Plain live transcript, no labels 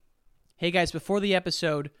Hey guys, before the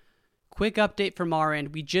episode, quick update from our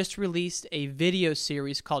end. We just released a video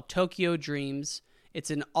series called Tokyo Dreams.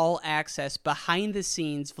 It's an all-access,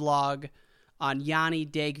 behind-the-scenes vlog on Yanni,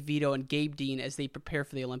 Dag, Vito, and Gabe Dean as they prepare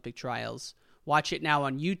for the Olympic trials. Watch it now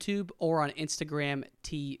on YouTube or on Instagram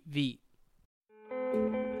TV.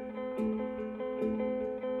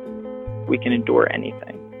 We can endure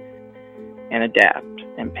anything and adapt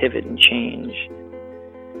and pivot and change.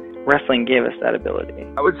 Wrestling gave us that ability.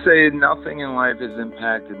 I would say nothing in life has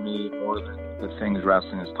impacted me more than the things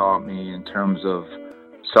wrestling has taught me in terms of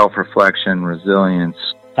self-reflection, resilience.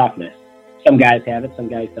 Toughness. Some guys have it, some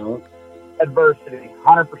guys don't. Adversity,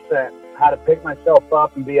 100%. How to pick myself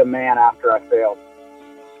up and be a man after I failed.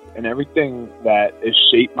 And everything that has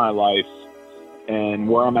shaped my life and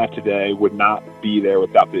where I'm at today would not be there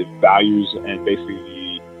without the values and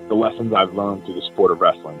basically the lessons I've learned through the sport of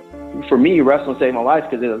wrestling. For me, wrestling saved my life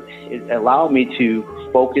because it allowed me to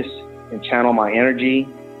focus and channel my energy.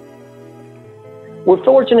 We're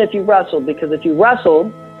fortunate if you wrestled, because if you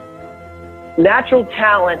wrestled, natural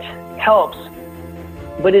talent helps,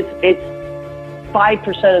 but it's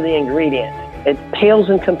 5% of the ingredient. It pales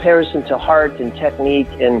in comparison to heart and technique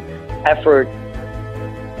and effort.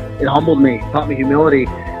 It humbled me, taught me humility.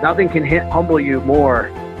 Nothing can humble you more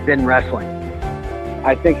than wrestling.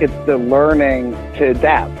 I think it's the learning to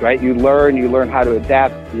adapt, right? You learn how to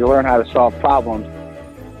adapt, you learn how to solve problems.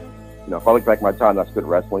 You know, if I look back at my time I spent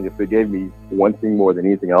wrestling, if it gave me one thing more than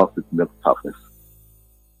anything else, it's mental toughness.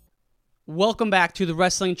 Welcome back to the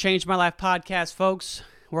Wrestling Changed My Life podcast, folks.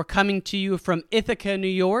 We're coming to you from Ithaca, New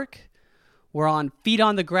York. We're on feet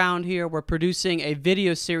on the ground here. We're producing a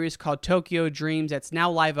video series called Tokyo Dreams that's now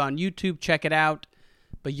live on YouTube. Check it out.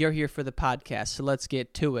 But you're here for the podcast, so let's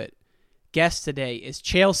get to it. Guest today is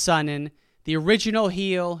Chael Sonnen, the original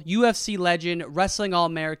heel, UFC legend, wrestling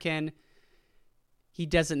All-American. He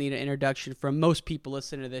doesn't need an introduction from most people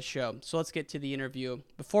listening to this show. So let's get to the interview.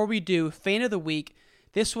 Before we do, Fan of the Week.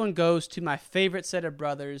 This one goes to my favorite set of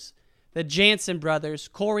brothers, the Jansen brothers,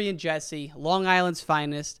 Corey and Jesse, Long Island's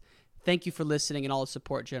finest. Thank you for listening and all the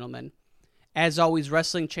support, gentlemen. As always,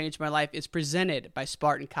 Wrestling Changed My Life is presented by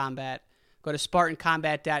Spartan Combat. Go to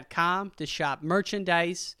SpartanCombat.com to shop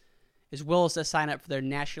merchandise, as well as to sign up for their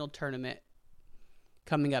national tournament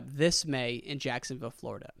coming up this May in Jacksonville,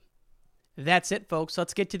 Florida. That's it, folks.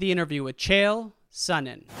 Let's get to the interview with Chael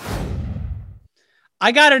Sonnen.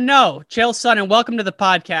 I got to know, Chael Sonnen, welcome to the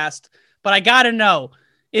podcast, but I got to know,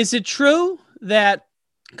 is it true that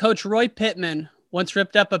Coach Roy Pittman once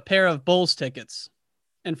ripped up a pair of Bulls tickets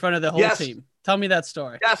in front of the whole team? Tell me that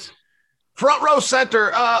story. Yes. Front row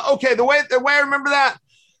center. Okay, the way I remember that,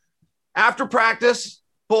 after practice,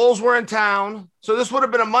 Bulls were in town. So this would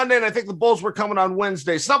have been a Monday, and I think the Bulls were coming on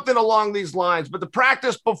Wednesday, something along these lines. But the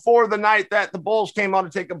practice before the night that the Bulls came on to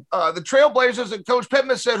take the Trailblazers, and Coach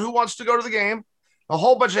Pittman said, "Who wants to go to the game?" A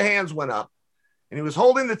whole bunch of hands went up, and he was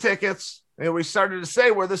holding the tickets, and we started to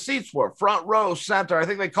say where the seats were, front row center. I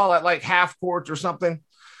think they call that like half court or something.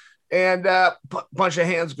 And a bunch of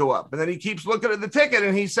hands go up. And then he keeps looking at the ticket,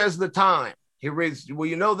 and he says the time. He reads, well,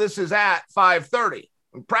 you know, this is at 5:30.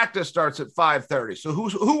 And practice starts at 5:30. So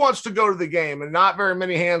who wants to go to the game? And not very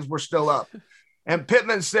many hands were still up. And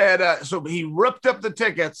Pittman said, so he ripped up the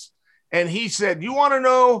tickets, and he said, you want to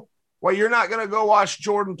know why you're not going to go watch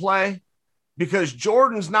Jordan play? Because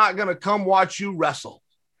Jordan's not going to come watch you wrestle.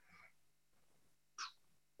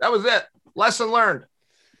 That was it. Lesson learned.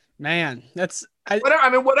 Man,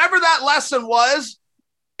 whatever that lesson was,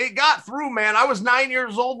 it got through, man. I was 9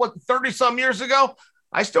 years old, 30-some years ago.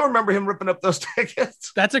 I still remember him ripping up those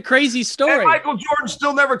tickets. That's a crazy story. And Michael Jordan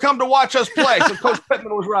still never come to watch us play, so Coach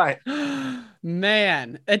Pittman was right.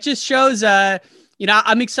 Man, it just shows,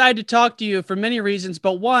 I'm excited to talk to you for many reasons,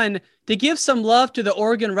 but one, to give some love to the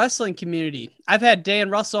Oregon wrestling community. I've had Dan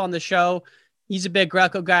Russell on the show. He's a big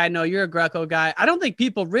Greco guy. I know you're a Greco guy. I don't think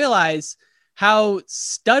people realize how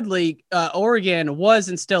studly Oregon was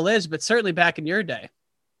and still is, but certainly back in your day.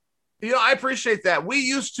 You know, I appreciate that. We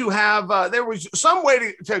used to have, there was some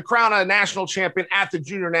way to crown a national champion at the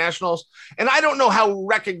Junior Nationals. And I don't know how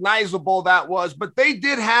recognizable that was, but they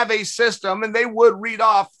did have a system, and they would read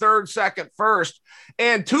off third, second, first.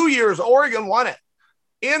 And 2 years, Oregon won it.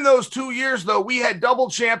 In those 2 years, though, we had double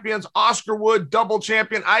champions, Oscar Wood, double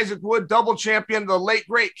champion, Isaac Wood, double champion, the late,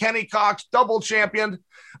 great Kenny Cox, double champion.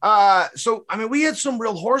 We had some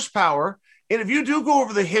real horsepower. And if you do go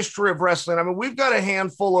over the history of wrestling, we've got a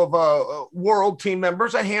handful of world team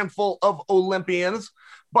members, a handful of Olympians,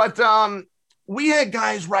 but we had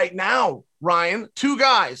guys right now, Ryan, two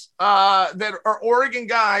guys that are Oregon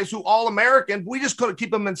guys who all American. We just couldn't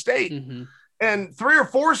keep them in state. Mm-hmm. And 3 or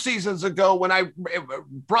 4 seasons ago, when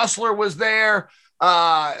Brusler was there,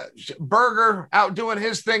 Berger out doing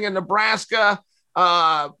his thing in Nebraska.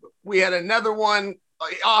 We had another one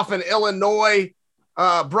off in Illinois.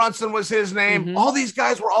 Brunson was his name. Mm-hmm. All these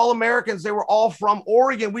guys were all Americans. They were all from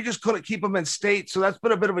Oregon. We just couldn't keep them in state. So that's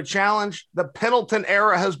been a bit of a challenge. The Pendleton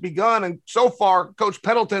era has begun. And so far, Coach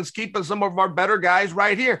Pendleton's keeping some of our better guys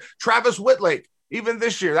right here. Travis Whitlake, even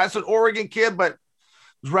this year, that's an Oregon kid, but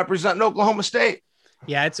was representing Oklahoma State.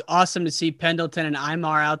 Yeah, it's awesome to see Pendleton and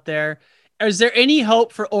Aymar out there. Is there any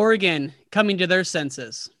hope for Oregon coming to their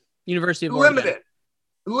senses? University of Oregon.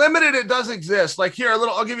 Limited, it does exist. Like here,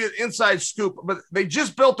 I'll give you an inside scoop, but they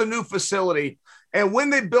just built a new facility. And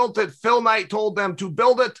when they built it, Phil Knight told them to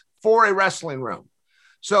build it for a wrestling room.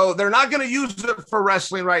 So they're not going to use it for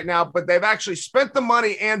wrestling right now, but they've actually spent the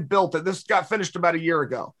money and built it. This got finished about a year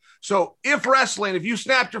ago. So if you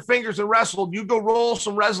snapped your fingers and wrestled, you go roll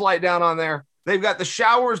some Reslite down on there. They've got the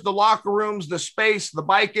showers, the locker rooms, the space, the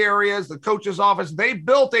bike areas, the coach's office. They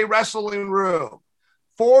built a wrestling room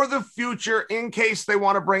for the future in case they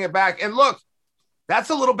want to bring it back. And look,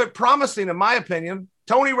 that's a little bit promising in my opinion.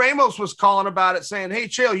 Tony Ramos was calling about it saying, hey,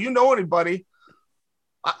 Chael, you know anybody?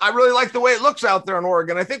 I really like the way it looks out there in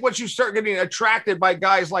Oregon. I think once you start getting attracted by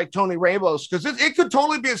guys like Tony Ramos, because it could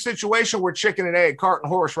totally be a situation where chicken and egg, cart and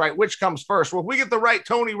horse, right? Which comes first? Well, if we get the right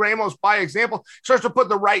Tony Ramos by example, starts to put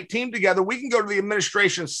the right team together, we can go to the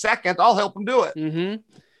administration second. I'll help them do it. Mm-hmm.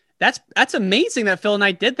 That's amazing that Phil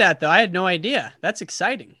Knight did that, though. I had no idea. That's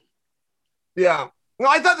exciting. Yeah. Well,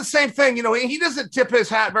 I thought the same thing. You know, he doesn't tip his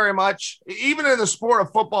hat very much, even in the sport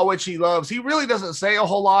of football, which he loves. He really doesn't say a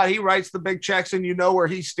whole lot. He writes the big checks and you know where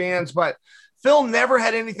he stands. But Phil never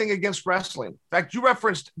had anything against wrestling. In fact, you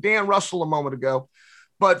referenced Dan Russell a moment ago,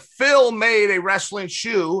 but Phil made a wrestling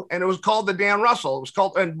shoe and it was called the Dan Russell.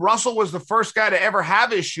 And Russell was the first guy to ever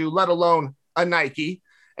have his shoe, let alone a Nike.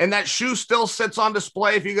 And that shoe still sits on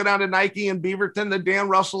display. If you go down to Nike in Beaverton, the Dan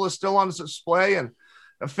Russell is still on display. And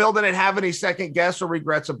Phil didn't have any second guess or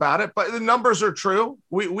regrets about it, but the numbers are true.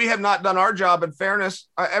 We have not done our job in fairness.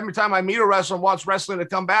 Every time I meet a wrestler and wants wrestling to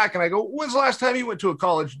come back, and I go, when's the last time you went to a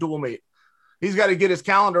college dual meet? He's got to get his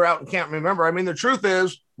calendar out and can't remember. I mean, the truth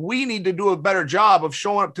is we need to do a better job of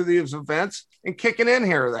showing up to these events and kicking in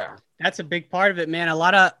here or there. That's a big part of it, man. A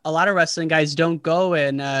lot of wrestling guys don't go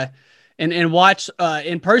and watch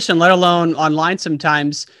in person, let alone online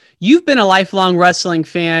sometimes. You've been a lifelong wrestling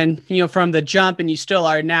fan, from the jump, and you still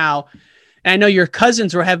are now. And I know your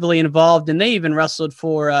cousins were heavily involved, and they even wrestled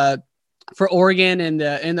for Oregon in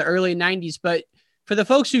the early 90s. But for the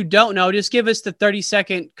folks who don't know, just give us the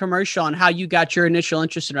 30-second commercial on how you got your initial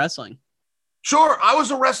interest in wrestling. Sure. I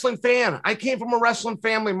was a wrestling fan. I came from a wrestling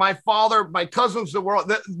family. My father, my cousins were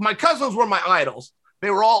my idols.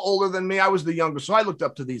 They were all older than me. I was the youngest, so I looked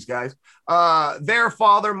up to these guys. Their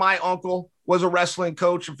father, my uncle, was a wrestling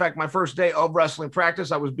coach. In fact, my first day of wrestling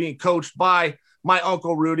practice, I was being coached by my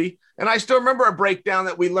uncle Rudy. And I still remember a breakdown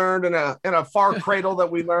that we learned in a far cradle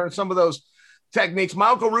that we learned some of those techniques. My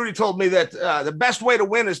uncle Rudy told me that the best way to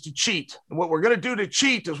win is to cheat. And what we're going to do to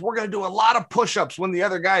cheat is we're going to do a lot of push-ups when the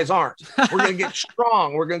other guys aren't. We're going to get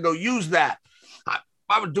strong. We're going to go use that.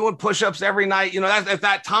 I was doing push-ups every night. At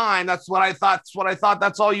that time, that's what I thought.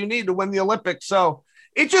 That's all you need to win the Olympics. So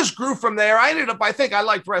it just grew from there. I think I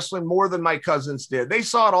liked wrestling more than my cousins did. They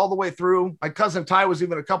saw it all the way through. My cousin Ty was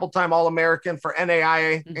even a couple-time All-American for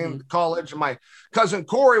NAIA in college. And my cousin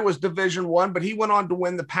Corey was Division I, but he went on to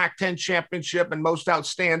win the Pac-10 championship and most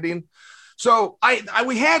outstanding. So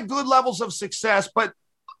we had good levels of success, but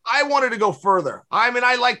I wanted to go further. I mean,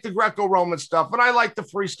 I like the Greco-Roman stuff and I like the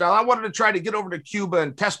freestyle. I wanted to try to get over to Cuba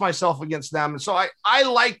and test myself against them. And so I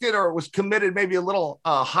liked it, or was committed maybe a little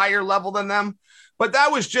higher level than them. But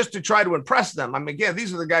that was just to try to impress them. I mean, again,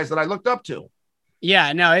 these are the guys that I looked up to.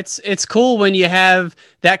 Yeah, no, it's cool when you have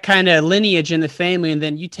that kind of lineage in the family and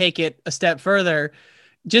then you take it a step further.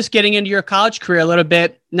 Just getting into your college career a little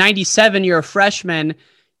bit, 97, you're a freshman,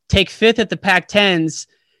 take 5th at the Pac-10s.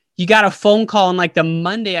 You got a phone call on like the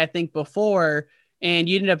Monday, I think, before, and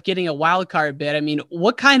you ended up getting a wild card bid. I mean,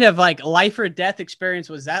 what kind of like life or death experience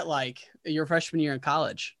was that like your freshman year in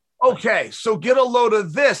college? Okay, so get a load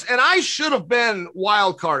of this. And I should have been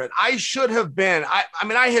wild carded. I should have been. I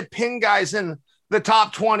mean, I had pinned guys in the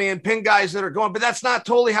top 20 and pinned guys that are going, but that's not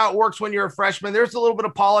totally how it works when you're a freshman. There's a little bit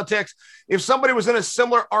of politics. If somebody was in a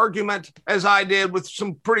similar argument as I did with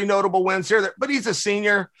some pretty notable wins here, but he's a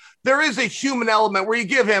senior, there is a human element where you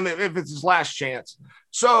give him if it's his last chance.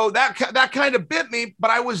 So that kind of bit me,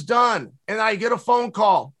 but I was done. And I get a phone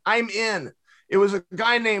call. I'm in. It was a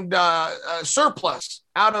guy named Surplus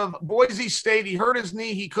out of Boise State. He hurt his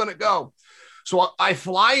knee. He couldn't go. So I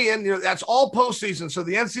fly in, that's all postseason. So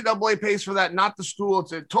the NCAA pays for that, not the school.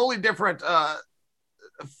 It's a totally different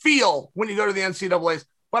feel when you go to the NCAAs,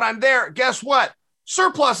 but I'm there. Guess what?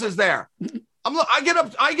 Surplus is there.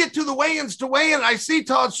 I get to the weigh-ins to weigh in. I see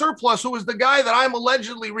Todd Surplus, who was the guy that I'm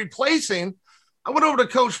allegedly replacing. I went over to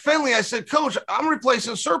Coach Finley. I said, Coach, I'm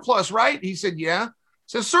replacing Surplus, right? He said, yeah.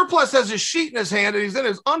 So Surplus has his sheet in his hand and he's in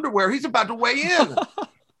his underwear. He's about to weigh in.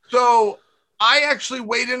 So I actually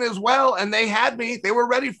weighed in as well. And they had me, they were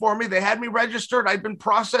ready for me. They had me registered. I'd been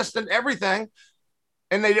processed and everything.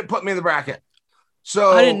 And they didn't put me in the bracket.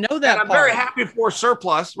 So I didn't know that. And I'm very happy for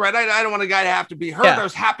Surplus, right? I don't want a guy to have to be hurt. Yeah. I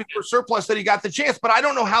was happy for Surplus that he got the chance, but I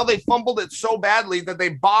don't know how they fumbled it so badly that they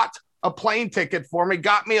bought a plane ticket for me,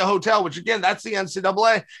 got me a hotel, which again, that's the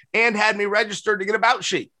NCAA, and had me registered to get a bout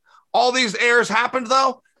sheet. All these errors happened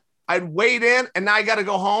though. I'd weighed in and now I got to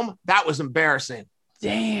go home. That was embarrassing.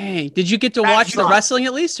 Dang. Did you get to watch the wrestling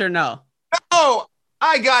at least or no? No,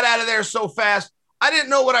 I got out of there so fast. I didn't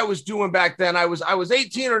know what I was doing back then. I was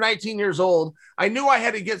 18 or 19 years old. I knew I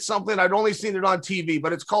had to get something. I'd only seen it on TV,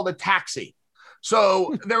 but it's called a taxi.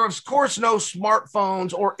 So there was, of course, no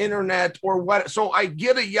smartphones or internet or what. So I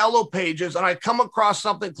get a Yellow Pages and I come across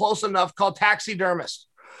something close enough called Taxidermist.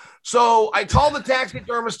 So I call the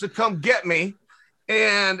taxidermist to come get me.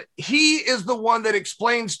 And he is the one that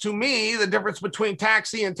explains to me the difference between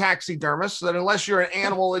taxi and taxidermist, that unless you're an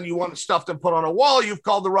animal and you want it stuffed and put on a wall, you've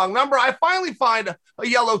called the wrong number. I finally find a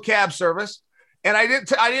yellow cab service. And I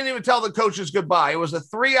didn't even tell the coaches goodbye. It was a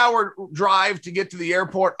 3-hour drive to get to the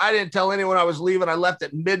airport. I didn't tell anyone I was leaving. I left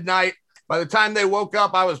at midnight. By the time they woke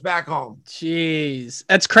up, I was back home. Jeez.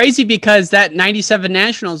 That's crazy because that 97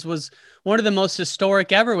 Nationals was one of the most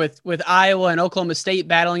historic ever with Iowa and Oklahoma State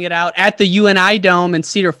battling it out at the UNI Dome in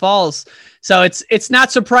Cedar Falls. So it's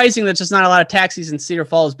not surprising that there's not a lot of taxis in Cedar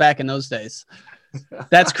Falls back in those days.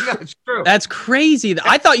 That's true. That's crazy.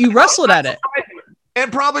 I thought you wrestled at it. And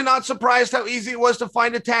probably not surprised how easy it was to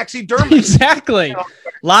find a taxidermist. Exactly. A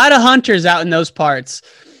lot of hunters out in those parts.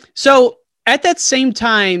 So at that same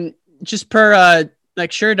time, just per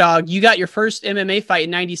like Sherdog, you got your first MMA fight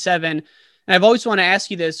in 97. And I've always wanted to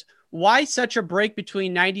ask you this. Why such a break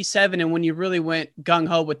between 97 and when you really went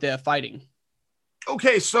gung-ho with the fighting?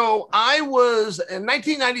 Okay, so I was in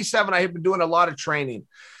 1997. I had been doing a lot of training.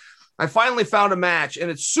 I finally found a match, and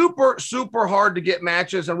it's super, super hard to get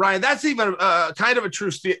matches. And Ryan, that's even kind of a true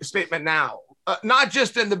statement now. Not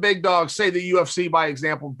just in the big dogs, say the UFC by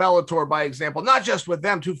example, Bellator by example, not just with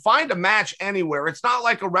them, to find a match anywhere. It's not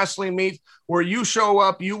like a wrestling meet where you show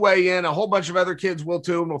up, you weigh in, a whole bunch of other kids will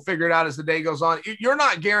too, and we'll figure it out as the day goes on. You're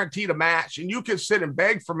not guaranteed a match, and you can sit and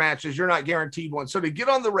beg for matches. You're not guaranteed one. So to get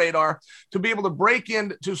on the radar, to be able to break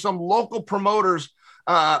into some local promoters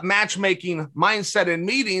matchmaking mindset and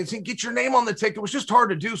meetings and get your name on the ticket was just hard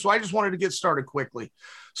to do. So I just wanted to get started quickly.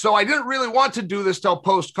 So I didn't really want to do this till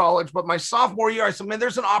post-college, but my sophomore year, I said, man,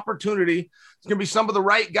 there's an opportunity. It's going to be some of the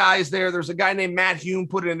right guys there. There's a guy named Matt Hume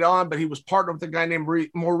putting it on, but he was partnered with a guy named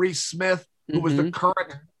Maurice Smith, who was the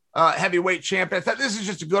current heavyweight champion. I thought this is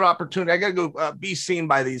just a good opportunity. I got to go be seen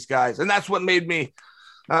by these guys. And that's what made me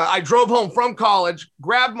I drove home from college,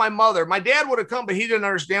 grabbed my mother. My dad would have come, but he didn't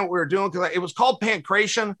understand what we were doing because it was called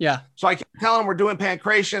pancreation. Yeah. So I kept telling him we're doing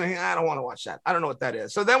pancreation. And I don't want to watch that. I don't know what that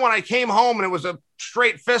is. So then when I came home and it was a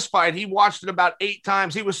straight fist fight, he watched it about 8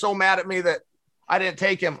 times. He was so mad at me that I didn't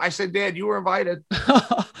take him. I said, Dad, you were invited.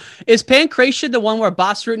 Is pancreation the one where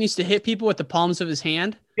Boss Root needs to hit people with the palms of his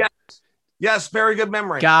hand? Yes. Yes. Very good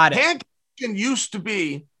memory. Got it. Pancreation used to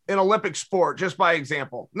be an Olympic sport, just by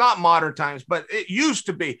example, not modern times, but it used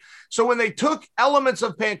to be. So when they took elements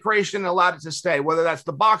of pancreation and allowed it to stay, whether that's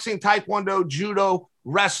the boxing, taekwondo, judo,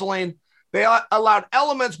 wrestling, they allowed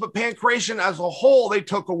elements, but pancreation as a whole, they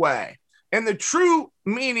took away. And the true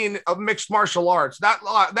meaning of mixed martial arts,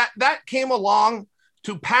 that came along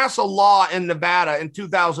to pass a law in Nevada in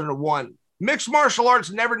 2001. Mixed martial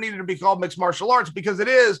arts never needed to be called mixed martial arts because it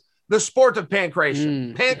is the sport of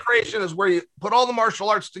pancreation. Pancreation is where you put all the martial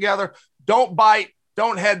arts together. Don't bite,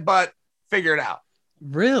 don't headbutt, figure it out.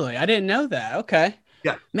 Really? I didn't know that. Okay.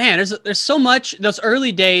 Yeah. Man, there's so much. Those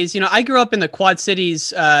early days, I grew up in the Quad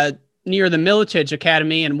Cities near the Militich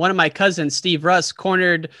Academy, and one of my cousins, Steve Russ,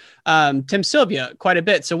 cornered Tim Sylvia quite a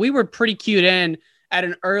bit. So we were pretty cued in at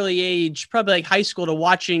an early age, probably like high school, to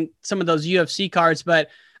watching some of those UFC cards. But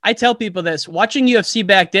I tell people this, watching UFC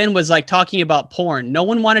back then was like talking about porn. No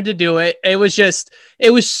one wanted to do it. It was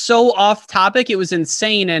so off topic. It was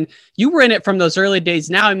insane. And you were in it from those early days.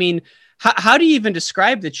 Now, I mean, how do you even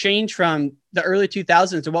describe the change from the early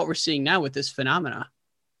 2000s to what we're seeing now with this phenomena?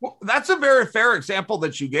 Well, that's a very fair example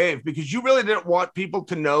that you gave, because you really didn't want people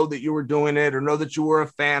to know that you were doing it or know that you were a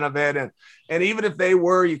fan of it. And even if they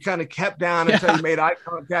were, you kind of kept down until you made eye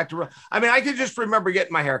contact. I mean, I could just remember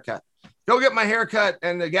getting my hair cut. Go get my hair cut,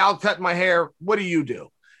 and the gal cutting my hair. What do you do?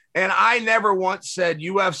 And I never once said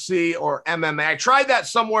UFC or MMA. I tried that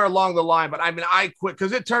somewhere along the line, but I mean, I quit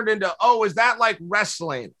because it turned into, oh, is that like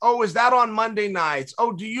wrestling? Oh, is that on Monday nights?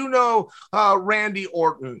 Oh, do you know Randy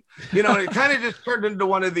Orton? You know, it kind of just turned into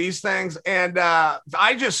one of these things. And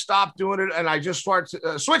I just stopped doing it. And I just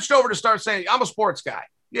switched over to start saying, I'm a sports guy.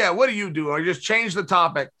 Yeah, what do you do? I just changed the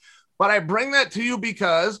topic. But I bring that to you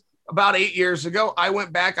because about 8 years ago, I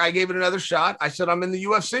went back. I gave it another shot. I said, I'm in the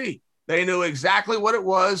UFC. They knew exactly what it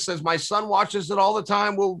was. Says my son watches it all the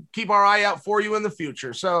time. We'll keep our eye out for you in the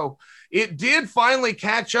future. So it did finally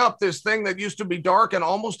catch up, this thing that used to be dark and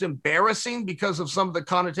almost embarrassing because of some of the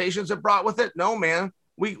connotations it brought with it. No, man,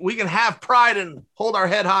 we can have pride and hold our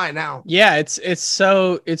head high now. Yeah,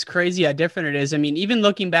 it's crazy how different it is. I mean, even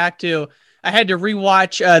looking back to, I had to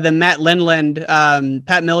rewatch the Matt Lindland,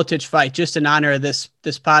 Pat Miletich fight just in honor of this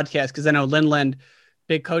podcast, because I know Lindland,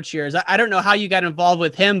 big coach years. I don't know how you got involved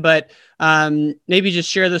with him, but maybe just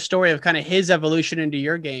share the story of kind of his evolution into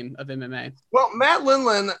your game of MMA. Well, Matt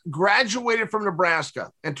Lindland graduated from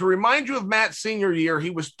Nebraska. And to remind you of Matt's senior year, he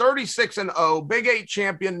was 36-0, Big 8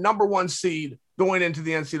 champion, #1 seed going into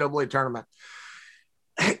the NCAA tournament.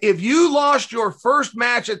 If you lost your first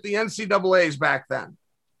match at the NCAAs back then,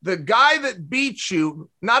 the guy that beat you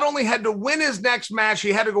not only had to win his next match, he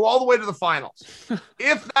had to go all the way to the finals.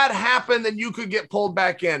 If that happened, then you could get pulled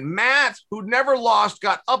back in. Matt, who'd never lost,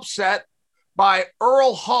 got upset by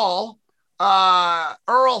Earl Hall.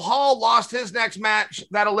 Earl Hall lost his next match.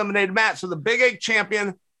 That eliminated Matt. So the Big 8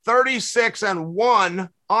 champion, 36-1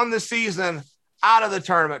 on the season, out of the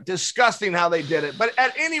tournament. Disgusting how they did it. But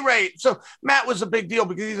at any rate, so Matt was a big deal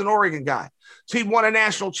because he's an Oregon guy. So he won a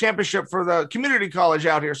national championship for the community college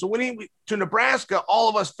out here. So when he to Nebraska, all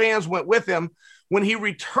of us fans went with him. When he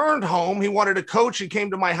returned home, he wanted to coach. He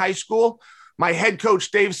came to my high school. My head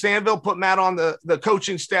coach, Dave Sandville, put Matt on the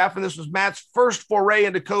coaching staff, and this was Matt's first foray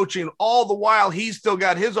into coaching. All the while, he's still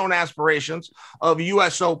got his own aspirations of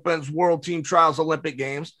U.S. Opens, World Team Trials, Olympic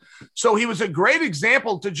Games. So he was a great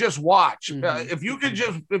example to just watch. If you could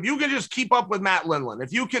just keep up with Matt Lindland,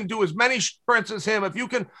 if you can do as many sprints as him, if you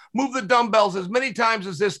can move the dumbbells as many times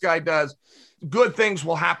as this guy does, good things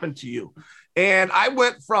will happen to you. And I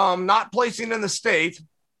went from not placing in the state,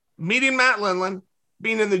 meeting Matt Lindland,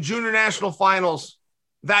 being in the junior national finals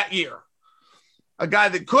that year. A guy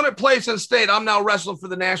that couldn't place in state, I'm now wrestling for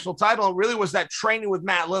the national title. It really was that training with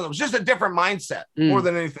Matt Lindland. It was just a different mindset more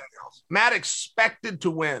than anything else. Matt expected to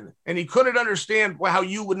win, and he couldn't understand how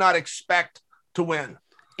you would not expect to win.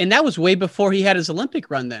 And that was way before he had his Olympic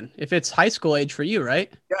run then, if it's high school age for you,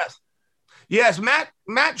 right? Yes,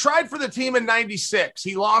 Matt tried for the team in 96.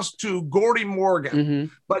 He lost to Gordy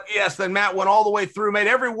Morgan. But yes, then Matt went all the way through, made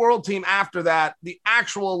every world team after that, the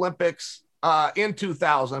actual Olympics in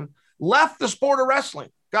 2000, left the sport of wrestling,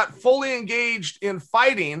 got fully engaged in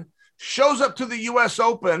fighting, shows up to the U.S.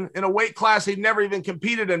 Open in a weight class he'd never even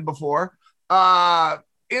competed in before,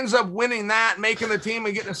 ends up winning that, making the team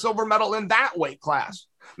and getting a silver medal in that weight class.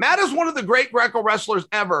 Matt is one of the great Greco wrestlers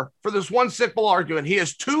ever for this one sick bull argument. He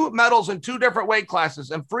has 2 medals in 2 different weight classes.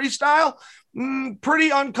 And freestyle,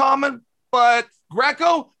 pretty uncommon, but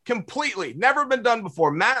Greco, completely never been done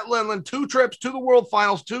before. Matt Lindland, 2 trips to the world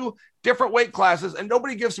finals, 2 different weight classes, and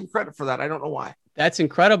nobody gives him credit for that. I don't know why. That's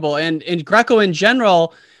incredible. And Greco in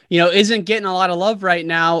general, isn't getting a lot of love right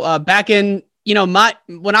now. Back in,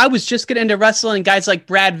 when I was just getting into wrestling, guys like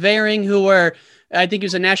Brad Varing, who were, I think he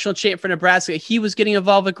was a national champ for Nebraska, he was getting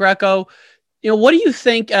involved with Greco. What do you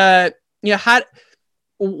think,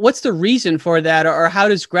 what's the reason for that? Or how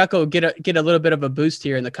does Greco get a little bit of a boost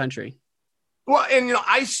here in the country? Well, and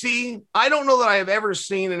I don't know that I have ever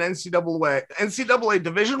seen an NCAA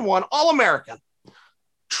Division I All-American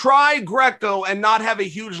try Greco and not have a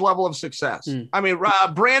huge level of success. I mean,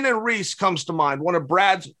 Brandon Reese comes to mind, one of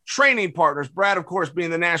Brad's training partners. Brad, of course,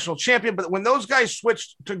 being the national champion. But when those guys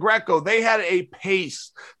switched to Greco, they had a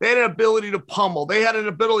pace. They had an ability to pummel. They had an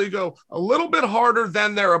ability to go a little bit harder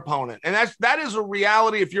than their opponent. And that is a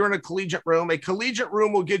reality if you're in a collegiate room. A collegiate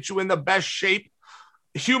room will get you in the best shape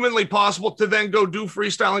humanly possible to then go do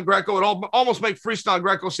freestyle and Greco. It almost make freestyle and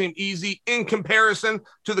Greco seem easy in comparison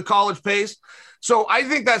to the college pace. So I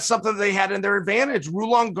think that's something they had in their advantage.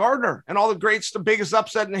 Rulon Gardner and all the greats, the biggest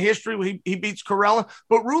upset in the history. He beats Corella,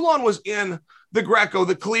 but Rulon was in the Greco,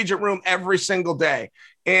 the collegiate room every single day.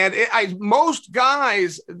 And most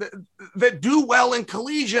guys that do well in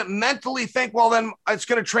collegiate mentally think, well, then it's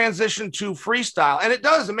going to transition to freestyle. And it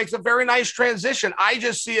does. It makes a very nice transition. I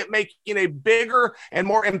just see it making a bigger and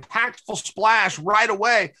more impactful splash right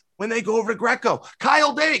away when they go over to Greco.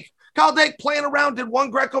 Kyle Dake playing around, did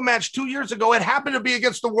one Greco match 2 years ago. It happened to be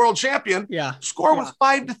against the world champion. Yeah. Score was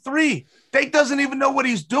 5-3. Dake doesn't even know what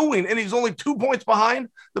he's doing, and he's only 2 points behind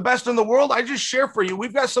the best in the world. I just share for you,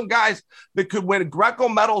 we've got some guys that could win Greco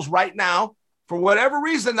medals right now. For whatever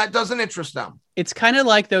reason, that doesn't interest them. It's kind of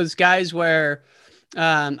like those guys where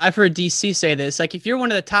I've heard DC say this, like if you're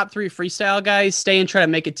one of the top 3 freestyle guys, stay and try to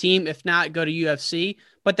make a team. If not, go to UFC.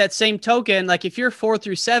 But that same token, like if you're 4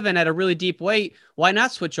 through 7 at a really deep weight, why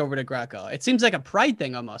not switch over to Greco? It seems like a pride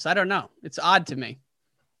thing almost. I don't know. It's odd to me.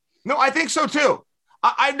 No, I think so too.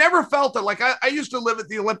 I never felt it. Like I used to live at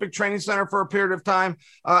the Olympic Training Center for a period of time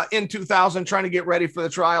in 2000, trying to get ready for the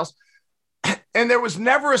trials. And there was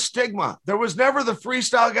never a stigma. There was never the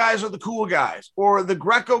freestyle guys or the cool guys or the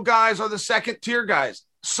Greco guys or the second tier guys.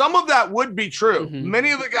 Some of that would be true. Mm-hmm.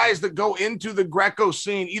 Many of the guys that go into the Greco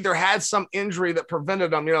scene either had some injury that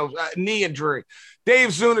prevented them, knee injury.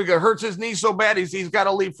 Dave Zuniga hurts his knee so bad he's got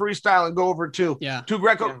to leave freestyle and go over to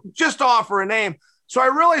Greco just to offer a name. So I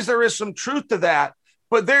realize there is some truth to that.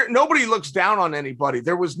 But nobody looks down on anybody.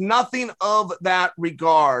 There was nothing of that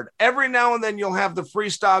regard. Every now and then you'll have the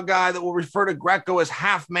freestyle guy that will refer to Greco as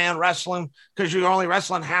half man wrestling because you're only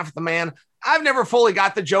wrestling half the man. I've never fully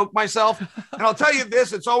got the joke myself. And I'll tell you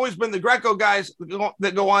this, it's always been the Greco guys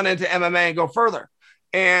that go on into MMA and go further.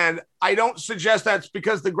 And I don't suggest that's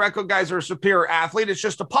because the Greco guys are a superior athlete. It's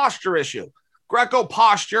just a posture issue. Greco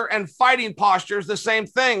posture and fighting posture is the same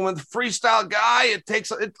thing. With freestyle guy, it takes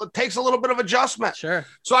a little bit of adjustment. Sure.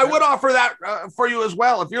 So I would offer that for you as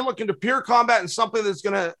well. If you're looking to pure combat and something that's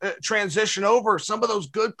going to transition over some of those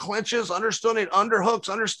good clinches, understanding underhooks,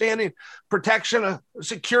 understanding protection,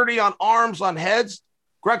 security on arms, on heads,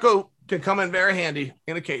 Greco can come in very handy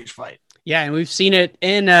in a cage fight. Yeah, and we've seen it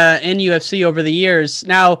in UFC over the years.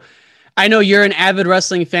 Now, I know you're an avid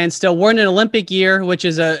wrestling fan still. We're in an Olympic year, which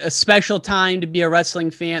is a special time to be a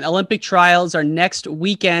wrestling fan. Olympic trials are next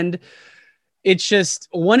weekend. It's just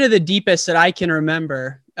one of the deepest that I can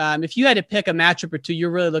remember. If you had to pick a matchup or two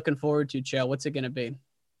you're really looking forward to, Chael, what's it going to be?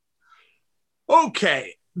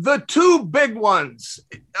 Okay, the two big ones,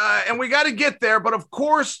 and we got to get there, but of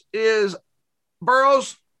course is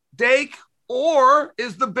Burroughs, Dake, or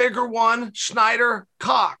is the bigger one Schneider,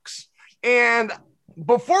 Cox? And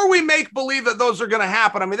before we make believe that those are going to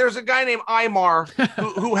happen, I mean, there's a guy named Aymar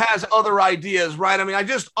who has other ideas, right? I mean, I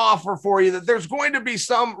just offer for you that there's going to be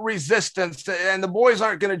some resistance and the boys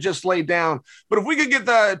aren't going to just lay down. But if we could get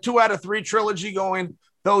the 2 out of 3 trilogy going,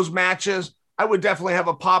 those matches, I would definitely have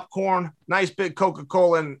a popcorn, nice big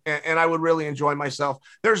Coca-Cola, and I would really enjoy myself.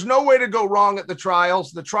 There's no way to go wrong at the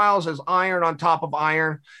trials. The trials is iron on top of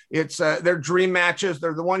iron. It's their dream matches.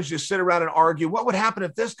 They're the ones you sit around and argue. What would happen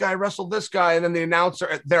if this guy wrestled this guy? And then the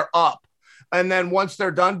announcer, they're up. And then once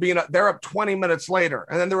they're done being up, they're up 20 minutes later.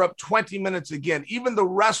 And then they're up 20 minutes again. Even the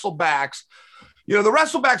wrestlebacks, the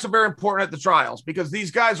wrestlebacks are very important at the trials because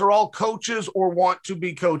these guys are all coaches or want to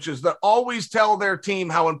be coaches that always tell their team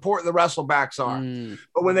how important the wrestlebacks are.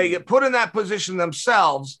 But when they get put in that position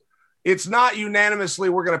themselves, it's not unanimously,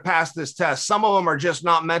 we're going to pass this test. Some of them are just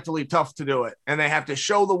not mentally tough to do it. And they have to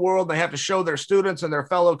show the world. They have to show their students and their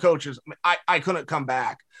fellow coaches. I couldn't come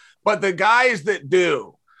back. But the guys that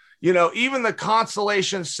do, even the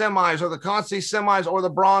consolation semis or the Consi semis or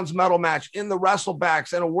the bronze medal match in the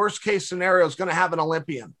wrestlebacks in a worst case scenario is going to have an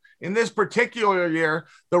Olympian. In this particular year,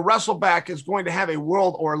 the wrestleback is going to have a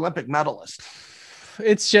world or Olympic medalist.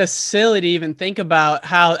 It's just silly to even think about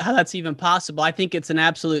how that's even possible. I think it's an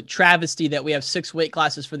absolute travesty that we have 6 weight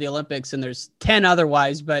classes for the Olympics and there's 10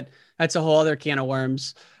 otherwise, but that's a whole other can of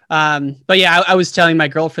worms. But yeah, I was telling my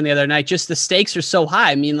girlfriend the other night, just the stakes are so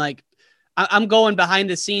high. I mean, like, I'm going behind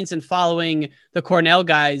the scenes and following the Cornell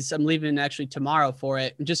guys. I'm leaving actually tomorrow for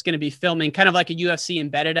it. I'm just going to be filming kind of like a UFC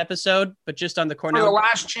embedded episode, but just on the Cornell. For the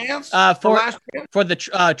last chance? For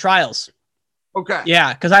the trials. Okay.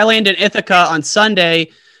 Yeah, because I land in Ithaca on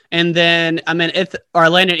Sunday, and then I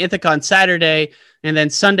land in Ithaca on Saturday, and then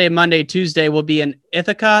Sunday, Monday, Tuesday will be in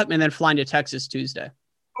Ithaca, and then flying to Texas Tuesday.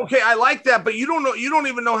 Okay, I like that, but you don't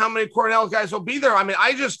even know how many Cornell guys will be there. I mean,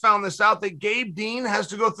 I just found this out that Gabe Dean has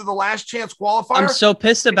to go through the last chance qualifier. I'm so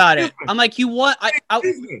pissed about it. I'm like, you what?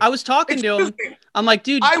 I was talking to him. I'm like,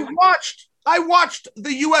 dude, I watched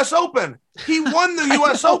the U.S. Open. He won the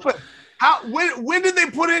U.S. Open. When did they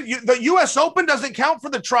put in the U.S. Open? Doesn't count for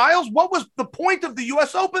the trials. What was the point of the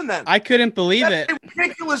U.S. Open then? I couldn't believe it. That's a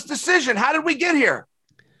ridiculous decision. How did we get here?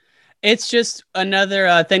 It's just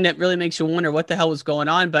another thing that really makes you wonder what the hell was going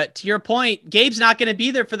on. But to your point, Gabe's not going to be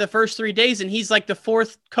there for the first 3 days, and he's like the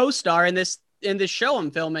fourth co-star in this show I'm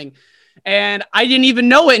filming. And I didn't even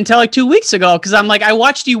know it until like 2 weeks ago, because I'm like, I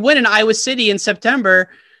watched you win in Iowa City in September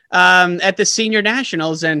at the Senior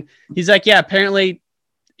Nationals, and he's like, yeah, apparently,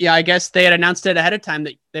 yeah, I guess they had announced it ahead of time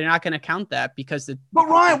that they're not going to count that because But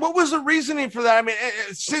Ryan, what was the reasoning for that? I mean,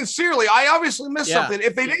 sincerely, I obviously missed something.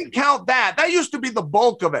 If they didn't count that used to be the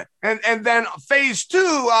bulk of it. And then phase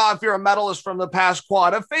 2, if you're a medalist from the past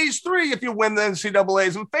quad, phase 3, if you win the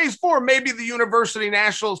NCAAs, and phase 4, maybe the University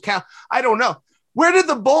Nationals count. I don't know. Where did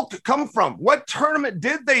the bulk come from? What tournament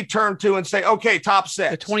did they turn to and say, okay, top 6?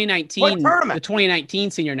 The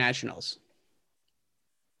 2019 Senior Nationals.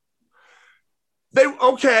 They they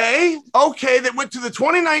went to the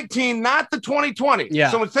 2019, not the 2020.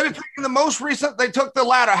 Yeah. So instead of taking the most recent, they took the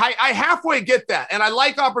latter. I halfway get that, and I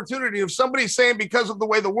like opportunity. If somebody's saying because of the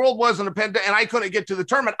way the world was in the pandemic and I couldn't get to the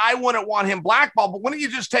tournament, I wouldn't want him blackballed. But wouldn't you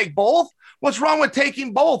just take both? What's wrong with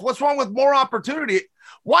taking both? What's wrong with more opportunity?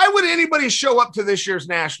 Why would anybody show up to this year's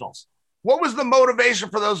Nationals? What was the motivation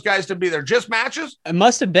for those guys to be there? Just matches? It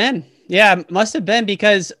must have been. Yeah, it must have been,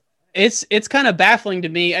 because it's kind of baffling to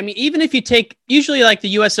me. I mean, even if you take, usually like the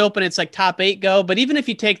US Open, it's like top 8 go, but even if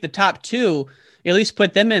you take the top 2, at least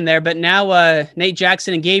put them in there. But now Nate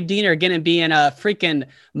Jackson and Gabe Dean are going to be in a freaking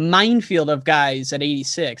minefield of guys at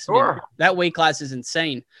 86. Sure. I mean, that weight class is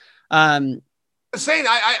insane. Insane.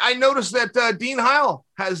 I noticed that Dean Heil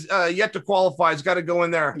has yet to qualify. He's got to go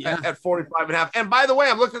in there at 45.5. And by the way,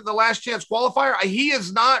 I'm looking at the last chance qualifier. He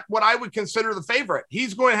is not what I would consider the favorite.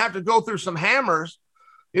 He's going to have to go through some hammers.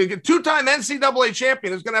 A 2-time NCAA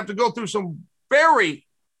champion is going to have to go through some very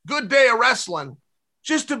good day of wrestling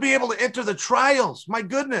just to be able to enter the trials. My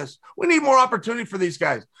goodness. We need more opportunity for these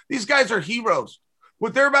guys. These guys are heroes.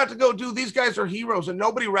 What they're about to go do, these guys are heroes, and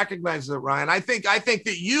nobody recognizes it, Ryan. I think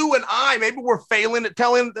that you and I, maybe we're failing at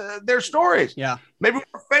telling their stories. Yeah. Maybe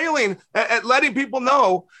we're failing at letting people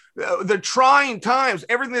know the trying times,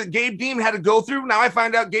 everything that Gabe Dean had to go through. Now I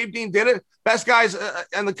find out Gabe Dean did it. Best guys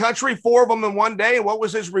in the country, 4 of them in one day. And what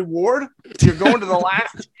was his reward? You're going to the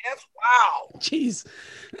last chance? Wow. Jeez.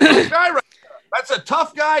 That's a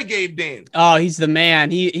tough guy, Gabe Dean. Oh, he's the man.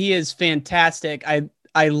 He is fantastic.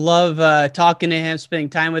 I love talking to him, spending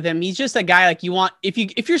time with him. He's just a guy like you want.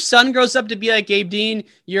 If your son grows up to be like Gabe Dean,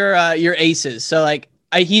 you're aces. So like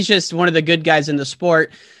he's just one of the good guys in the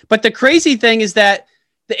sport. But the crazy thing is that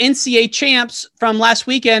the NCAA champs from last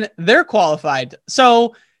weekend, they're qualified.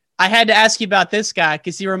 So I had to ask you about this guy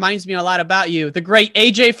because he reminds me a lot about you. The great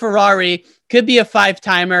AJ Ferrari, could be a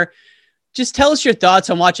 5-timer. Just tell us your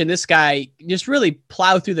thoughts on watching this guy just really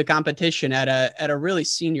plow through the competition at a really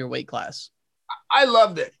senior weight class. I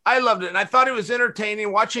loved it. And I thought it was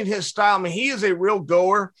entertaining watching his style. I mean, he is a real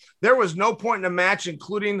goer. There was no point in the match,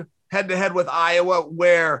 including head-to-head with Iowa,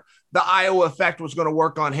 where the Iowa effect was going to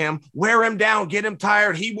work on him. Wear him down, get him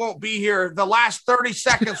tired. He won't be here. The last 30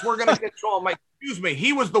 seconds, we're going to control him. Like, excuse me,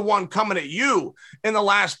 he was the one coming at you in the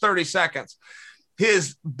last 30 seconds.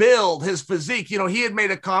 His build, his physique, he had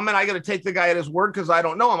made a comment. I got to take the guy at his word because I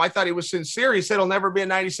don't know him. I thought he was sincere. He said he'll never be a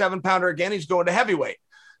 97-pounder again. He's going to heavyweight.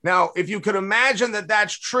 Now, if you could imagine that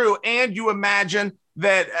that's true, and you imagine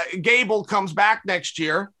that Gable comes back next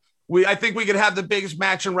year, I think we could have the biggest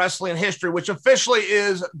match in wrestling history, which officially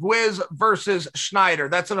is Gwiz versus Schneider.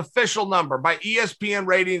 That's an official number by ESPN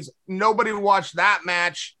ratings. Nobody watched that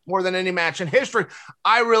match more than any match in history.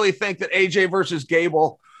 I really think that AJ versus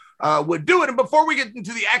Gable would do it. And before we get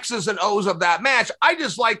into the X's and O's of that match, I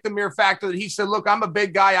just like the mere fact that he said, look, I'm a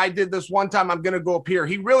big guy. I did this one time. I'm going to go up here.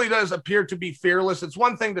 He really does appear to be fearless. It's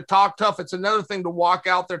one thing to talk tough. It's another thing to walk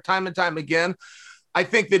out there time and time again. I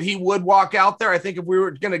think that he would walk out there. I think if we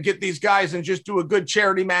were going to get these guys and just do a good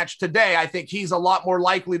charity match today, I think he's a lot more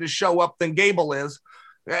likely to show up than Gable is.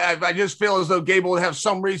 I just feel as though Gable would have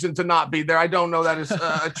some reason to not be there. I don't know that is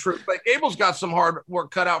true, but Gable's got some hard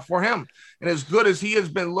work cut out for him. And as good as he has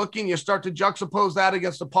been looking, you start to juxtapose that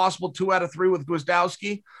against a possible 2 out of 3 with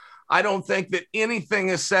Gwizdowski. I don't think that anything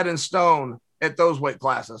is set in stone at those weight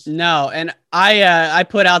classes. No, and I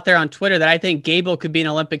put out there on Twitter that I think Gable could be an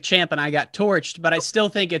Olympic champ, and I got torched, but I still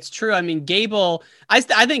think it's true. I mean, Gable, I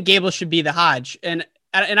think Gable should be the Hodge, and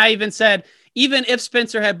I even said, even if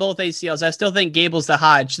Spencer had both ACLs, I still think Gable's the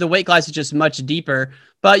Hodge. The weight class is just much deeper,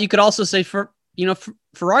 but you could also say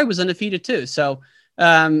Ferrari was undefeated too. So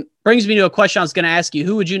brings me to a question I was going to ask you: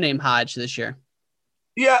 who would you name Hodge this year?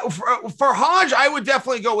 Yeah, for Hodge, I would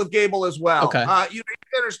definitely go with Gable as well. Okay. You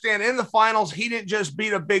understand, in the finals, he didn't just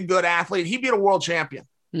beat a big, good athlete. He beat a world champion.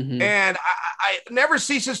 Mm-hmm. And I never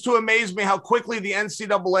ceases to amaze me how quickly the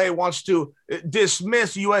NCAA wants to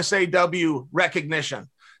dismiss USAW recognition.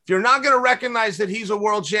 If you're not going to recognize that he's a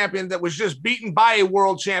world champion that was just beaten by a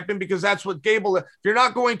world champion, because that's what Gable, if you're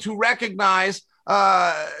not going to recognize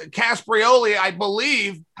Casprioli, I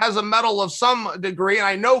believe, has a medal of some degree, and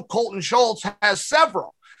I know Colton Schultz has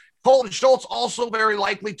several. Colton Schultz also very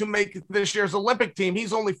likely to make this year's Olympic team.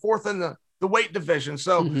 He's only fourth in the weight division.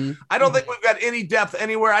 So I don't think we've got any depth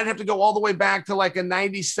anywhere. I'd have to go all the way back to like a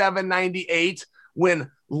 97, 98 when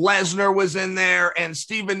Lesnar was in there and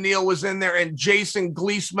Stephen Neal was in there and Jason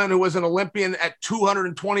Gleesman, who was an Olympian at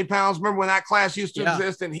 220 pounds. Remember when that class used to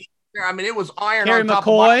exist? And it was iron Kerry on top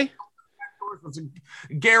McCoy. of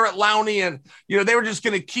Garrett Lowney. And, they were just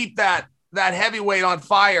going to keep that heavyweight on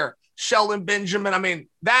fire. Sheldon Benjamin. I mean,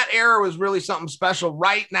 that era was really something special.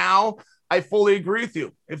 Right now, I fully agree with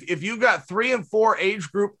you. If you got 3 and 4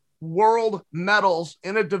 age group world medals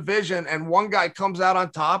in a division and one guy comes out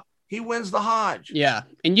on top, he wins the Hodge. Yeah.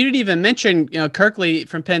 And you didn't even mention, Kirkley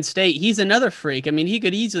from Penn State. He's another freak. I mean, he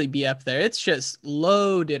could easily be up there. It's just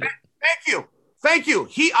loaded. Thank you.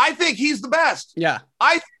 I think he's the best. Yeah.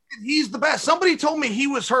 I think he's the best. Somebody told me he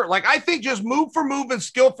was hurt. Like, I think just move for move and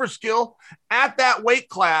skill for skill at that weight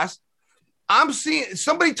class. I'm seeing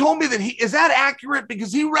somebody told me that is that accurate?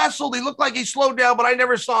 Because he wrestled, he looked like he slowed down, but I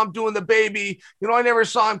never saw him doing the baby. I never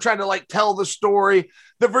saw him trying to like tell the story.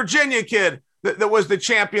 The Virginia kid that was the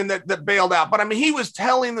champion that bailed out. But I mean, he was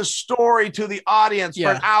telling the story to the audience for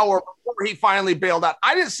an hour before he finally bailed out.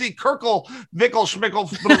 I didn't see Kirkle, Vickle, Schmickle.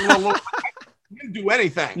 He didn't do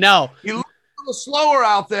anything. No. He looked a little slower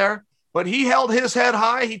out there, but he held his head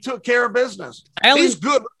high. He took care of business. He's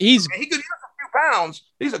good. He could use a few pounds.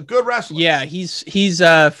 He's a good wrestler. Yeah, he's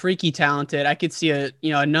freaky talented. I could see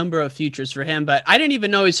a number of futures for him, but I didn't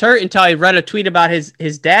even know he's hurt until I read a tweet about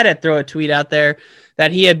his dad had thrown a tweet out there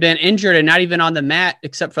that he had been injured and not even on the mat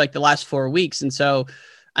except for like the last 4 weeks. And so,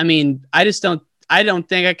 I mean, I don't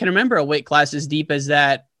think I can remember a weight class as deep as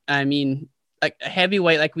that. I mean, like a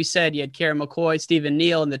heavyweight, like we said, you had Kerry McCoy, Stephen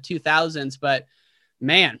Neal in the 2000s, but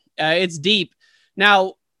man, it's deep.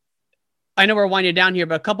 Now, I know we're winding down here,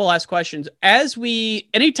 but a couple last questions.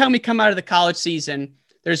 Anytime we come out of the college season,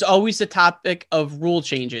 there's always the topic of rule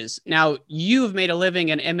changes. Now, you've made a living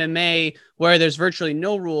in MMA where there's virtually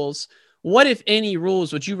no rules. What, if any,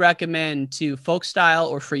 rules would you recommend to folk style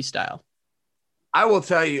or freestyle? I will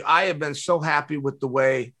tell you, I have been so happy with the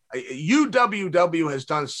way UWW has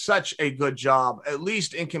done such a good job, at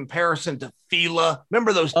least in comparison to FILA.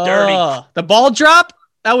 Remember those dirty... the ball drop?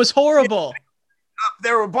 That was horrible.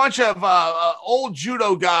 There were a bunch of old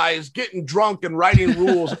judo guys getting drunk and writing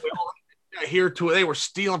rules. We all adhere to it. They were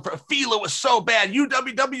stealing. FILA was so bad.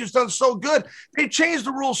 UWW's done so good. They changed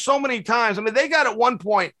the rules so many times. I mean, they got at one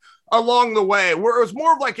point along the way where it was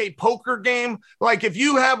more of like a poker game. Like if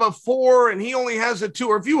you have a 4 and he only has a 2,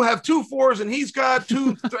 or if you have 2 4s and he's got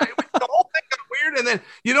 2, 3, the whole thing got weird. And then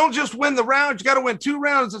you don't just win the round. You got to win 2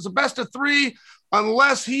 rounds. It's a best of 3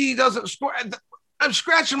 unless he doesn't score. I'm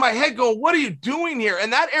scratching my head going, what are you doing here?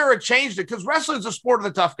 And that era changed it because wrestling is a sport of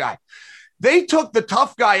the tough guy. They took the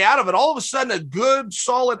tough guy out of it. All of a sudden, a good,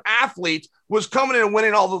 solid athlete was coming in and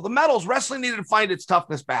winning all of the medals. Wrestling needed to find its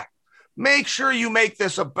toughness back. Make sure you make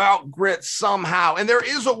this about grit somehow. And there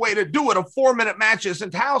is a way to do it. A 4-minute match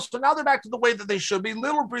isn't how. So now they're back to the way that they should be.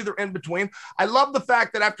 Little breather in between. I love the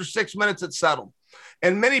fact that after 6 minutes, it's settled.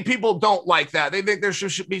 And many people don't like that. They think there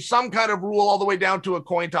should be some kind of rule all the way down to a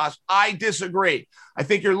coin toss. I disagree. I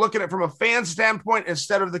think you're looking at it from a fan standpoint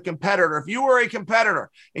instead of the competitor. If you are a competitor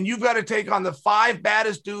and you've got to take on the 5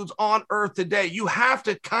 baddest dudes on earth today, you have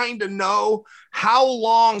to kind of know how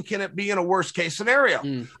long can it be in a worst case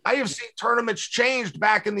scenario. I have seen tournaments changed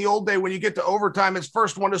back in the old day when you get to overtime, it's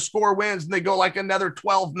first one to score wins and they go like another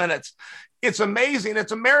 12 minutes. It's amazing.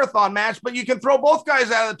 It's a marathon match, but you can throw both guys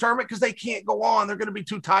out of the tournament because they can't go on. They're going to be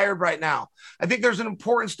too tired right now. I think there's an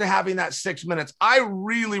importance to having that 6 minutes. I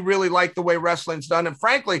really, really like the way wrestling's done. And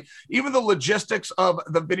frankly, even the logistics of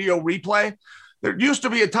the video replay, there used to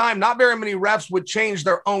be a time not very many refs would change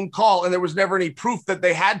their own call and there was never any proof that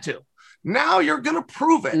they had to. Now you're going to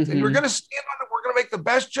prove it and you're going to stand on it. We're going to make the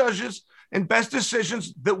best judges and best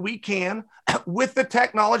decisions that we can with the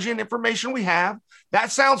technology and information we have. That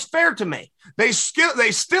sounds fair to me. They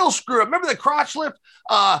still screw up. Remember the crotch lift?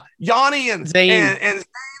 Yanni and Zane. And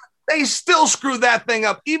they still screw that thing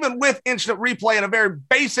up, even with instant replay and a very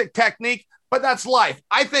basic technique. But that's life.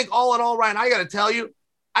 I think all in all, Ryan, I got to tell you,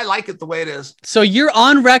 I like it the way it is. So you're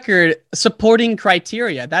on record supporting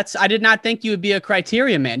criteria. I did not think you would be a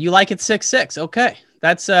criteria man. You like it 6'6". Okay.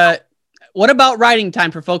 That's what about riding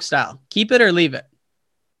time for folk style? Keep it or leave it?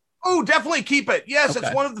 Oh, definitely keep it. Yes, okay.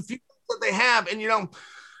 It's one of the few that they have. And,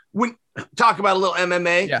 when talk about a little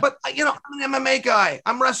MMA, but I'm an MMA guy.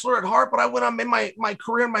 I'm a wrestler at heart, but I went on in my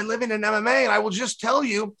career and my living in MMA. And I will just tell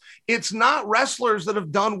you, it's not wrestlers that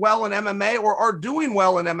have done well in MMA or are doing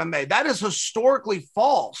well in MMA. That is historically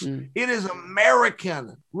false. It is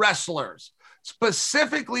American wrestlers,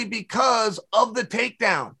 specifically because of the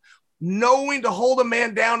takedown, knowing to hold a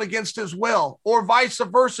man down against his will, or vice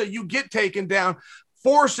versa. You get taken down,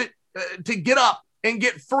 force it to get up and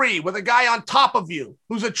get free with a guy on top of you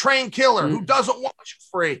who's a trained killer who doesn't want you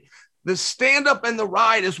free. The stand-up and the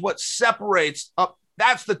ride is what separates up.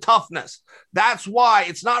 That's the toughness. That's why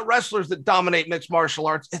it's not wrestlers that dominate mixed martial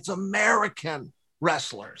arts. It's American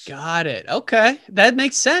wrestlers. Got it. Okay. That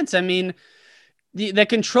makes sense. I mean, the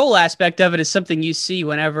control aspect of it is something you see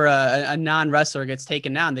whenever a non-wrestler gets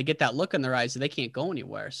taken down. They get that look in their eyes that they can't go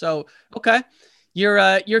anywhere. So, okay.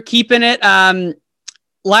 You're keeping it.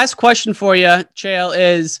 Last question for you, Chael,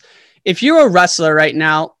 is if you're a wrestler right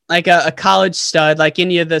now, like a college stud, like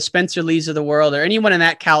any of the Spencer Lees of the world or anyone in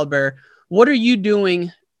that caliber, what are you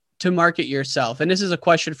doing to market yourself? And this is a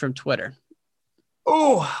question from Twitter.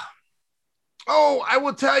 Oh, I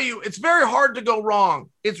will tell you, it's very hard to go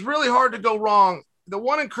wrong. It's really hard to go wrong. The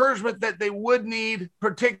one encouragement that they would need,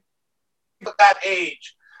 particularly at that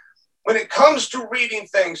age, when it comes to reading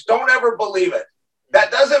things, don't ever believe it. That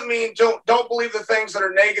doesn't mean don't believe the things that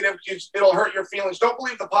are negative. It'll hurt your feelings. Don't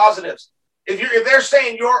believe the positives. If they're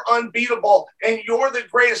saying you're unbeatable and you're the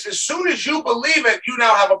greatest, as soon as you believe it, you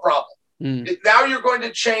now have a problem. Now you're going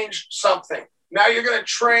to change something. Now you're going to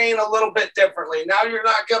train a little bit differently. Now you're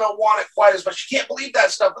not going to want it quite as much. You can't believe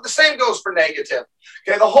that stuff. But the same goes for negative.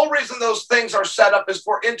 Okay, the whole reason those things are set up is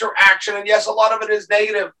for interaction. And yes, a lot of it is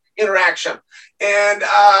negative interaction. And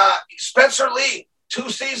Spencer Lee, 2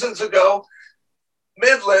 seasons ago,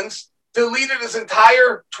 Midlands, deleted his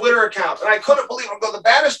entire Twitter account. And I couldn't believe him. The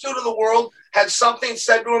baddest dude in the world had something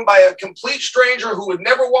said to him by a complete stranger who would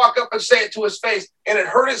never walk up and say it to his face, and it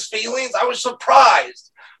hurt his feelings. I was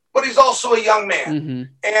surprised. But he's also a young man.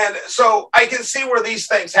 And so I can see where these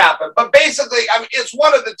things happen. But basically, I mean, it's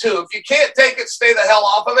one of the two. If you can't take it, stay the hell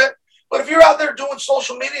off of it. But if you're out there doing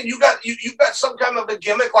social media and you've got some kind of a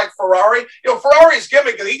gimmick like Ferrari, Ferrari's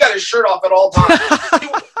gimmick is he got his shirt off at all times. He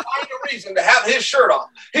will find a reason to have his shirt off.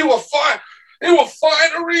 He will find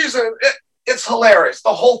a reason. It's hilarious.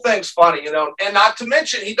 The whole thing's funny, and not to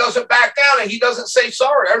mention he doesn't back down and he doesn't say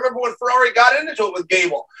sorry. I remember when Ferrari got into it with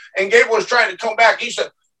Gable, and Gable was trying to come back. He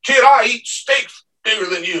said, "Kid, I eat steaks bigger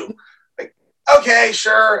than you." Like, okay,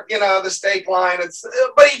 sure, the steak line.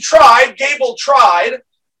 But he tried. Gable tried.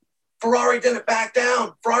 Ferrari didn't back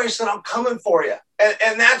down. Ferrari said, "I'm coming for you."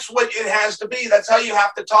 And that's what it has to be. That's how you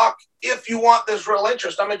have to talk if you want this real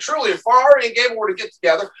interest. I mean, truly, if Ferrari and Gable were to get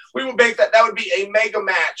together, we would make that would be a mega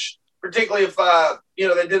match, particularly if, they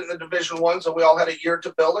did it in the Division I, so we all had a year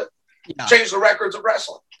to build it. Yeah. Change the records of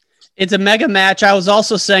wrestling. It's a mega match. I was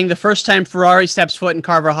also saying the first time Ferrari steps foot in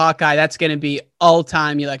Carver Hawkeye, that's going to be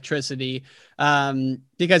all-time electricity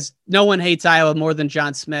because no one hates Iowa more than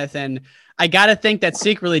John Smith. And I got to think that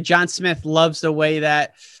secretly John Smith loves the way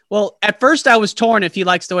that, well, at first I was torn if he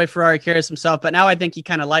likes the way Ferrari carries himself, but now I think he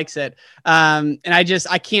kind of likes it. And I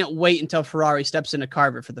can't wait until Ferrari steps into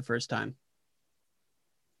Carver for the first time.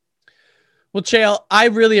 Well, Chael, I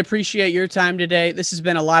really appreciate your time today. This has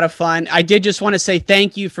been a lot of fun. I did just want to say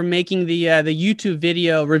thank you for making the YouTube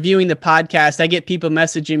video, reviewing the podcast. I get people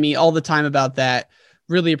messaging me all the time about that.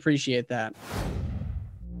 Really appreciate that.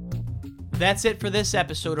 That's it for this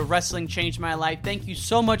episode of Wrestling Changed My Life. Thank you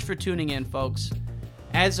so much for tuning in, folks.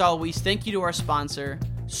 As always, thank you to our sponsor,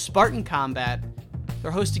 Spartan Combat.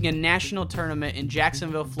 They're hosting a national tournament in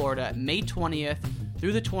Jacksonville, Florida, May 20th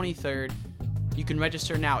through the 23rd. You can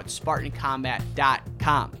register now at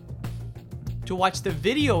SpartanCombat.com. To watch the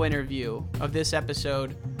video interview of this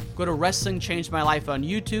episode, go to Wrestling Changed My Life on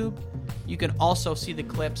YouTube. You can also see the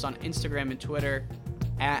clips on Instagram and Twitter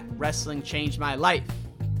at Wrestling Changed My Life.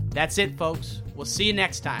 That's it, folks. We'll see you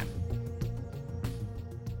next time.